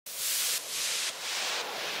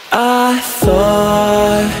I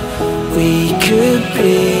thought we could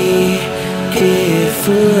be here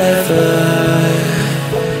forever.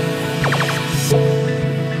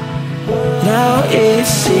 Now it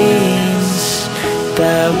seems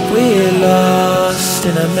that we're lost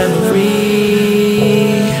in a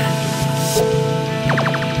memory.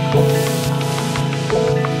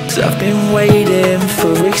 'Cause I've been waiting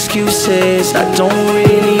for excuses. I don't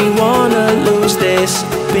really wanna lose this.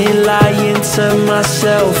 Been lying to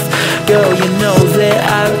myself. Girl, you know that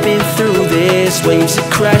I've been through this. Waves are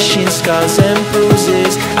crashing, scars and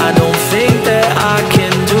bruises. I don't think that I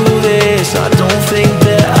can do this. I don't think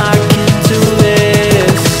that I can do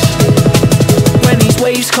this. When these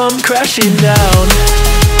waves come crashing down,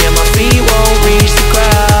 yeah, my feet won't reach the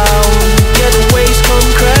ground. Yeah, the waves come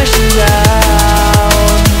crashing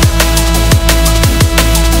down.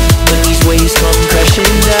 When these waves come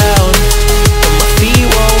crashing down, and my feet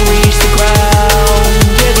won't reach the ground.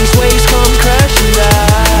 Yeah, these waves come crashing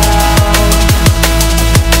down.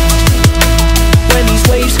 When these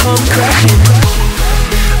waves come crashing.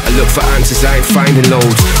 I look for answers, I ain't finding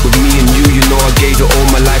loads. With me and you know I gave it all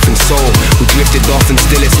my life and soul. We drifted off and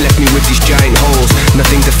still it's left me with these giant holes.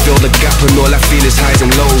 Nothing to fill the gap and all I feel is highs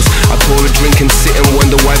and lows. I pour a drink and sit and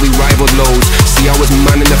wonder why we rivaled loads. See, I was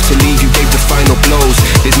man enough to leave, you gave the final blows.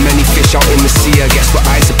 There's many fish out in the sea, I guess what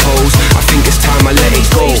I suppose. I think it's time I let it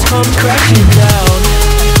go. When these waves come crashing down,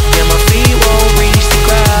 yeah, my feet won't reach the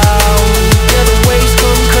ground. Yeah, the waves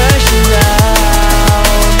come crashing down.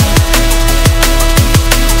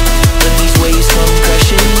 When these waves come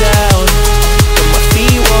crashing down, and my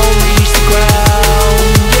feet won't reach the ground.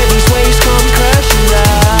 Yeah, these waves come crashing down.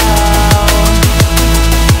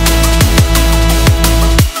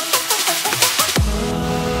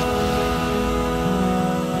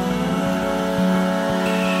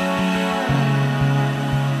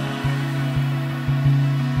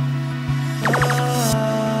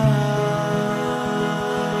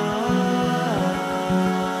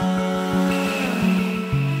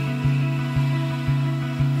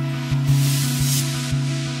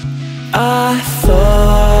 I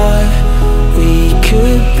thought we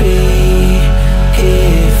could be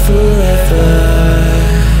here forever.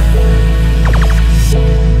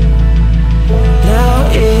 Now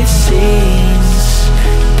it seems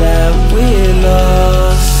that we're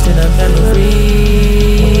lost in a memory.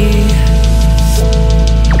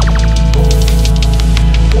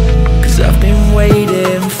 'Cause I've been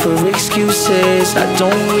waiting for excuses. I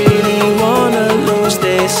don't really wanna lose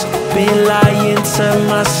this. Been lying to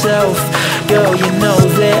myself. Girl, you know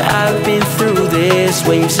that I've been through this.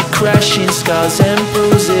 Waves are crashing, scars and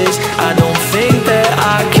bruises. I don't think that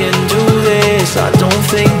I can do this. I don't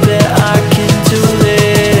think that I can do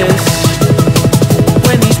this.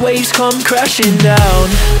 When these waves come crashing down,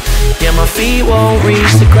 yeah, my feet won't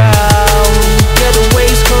reach the ground. Yeah, the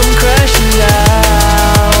waves come crashing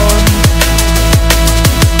down.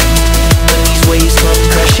 When these waves come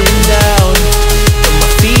crashing down, and my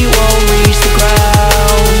feet won't reach the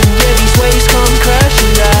ground. Yeah, these waves come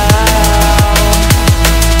crashing down.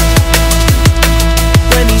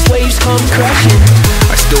 When these waves come crashing.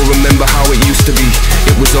 I still remember how it used to be.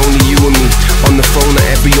 It was only you and me, on the phone at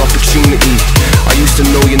every opportunity. I used to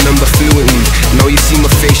know your number fluently. Now you see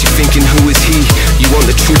my face, you're thinking, who is he? You want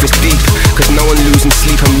the truth, it's deep. 'Cause now I'm losing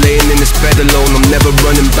sleep, I'm laying in this bed alone. I'm never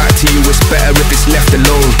running back to you, it's better if it's left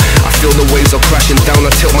alone. I feel the waves are crashing down,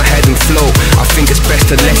 I tilt my head and float. I think it's best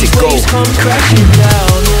to let it go. When these waves come crashing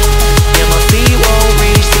down,